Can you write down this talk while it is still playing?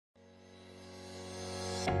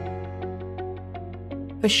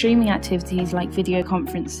For streaming activities like video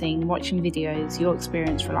conferencing, watching videos, your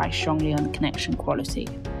experience relies strongly on the connection quality.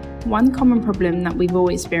 One common problem that we've all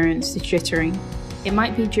experienced is jittering. It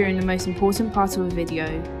might be during the most important part of a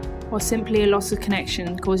video, or simply a loss of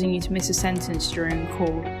connection causing you to miss a sentence during a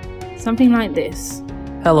call. Something like this.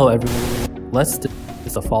 Hello everyone, let's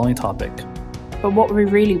discuss the following topic. But what we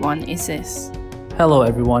really want is this. Hello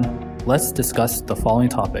everyone, let's discuss the following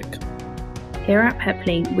topic. Here at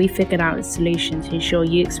Peplink, we figured out a solution to ensure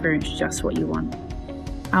you experience just what you want.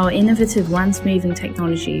 Our innovative WAN Smoothing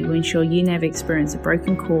technology will ensure you never experience a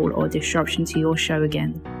broken call or disruption to your show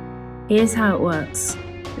again. Here's how it works.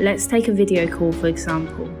 Let's take a video call for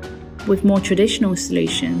example. With more traditional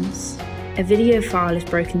solutions, a video file is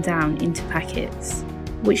broken down into packets,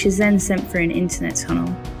 which is then sent through an internet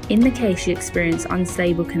tunnel. In the case you experience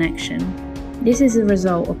unstable connection, this is a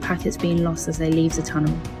result of packets being lost as they leave the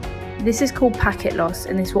tunnel. This is called packet loss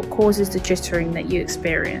and is what causes the jittering that you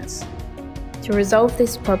experience. To resolve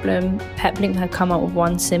this problem, Peplink had come up with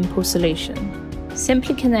one simple solution.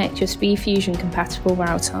 Simply connect your SpeedFusion compatible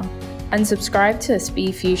router and subscribe to a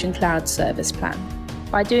SpeedFusion cloud service plan.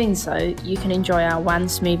 By doing so, you can enjoy our WAN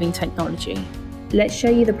smoothing technology. Let's show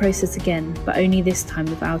you the process again, but only this time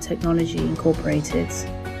with our technology incorporated.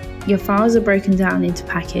 Your files are broken down into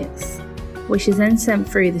packets, which is then sent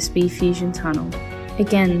through the SpeedFusion tunnel.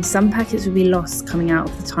 Again, some packets will be lost coming out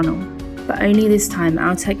of the tunnel, but only this time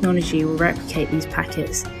our technology will replicate these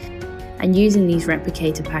packets, and using these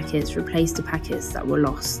replicated packets replace the packets that were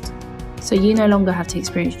lost. So you no longer have to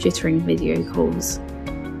experience jittering video calls.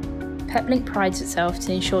 Peplink prides itself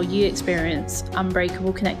to ensure you experience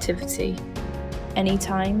unbreakable connectivity,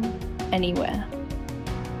 anytime, anywhere.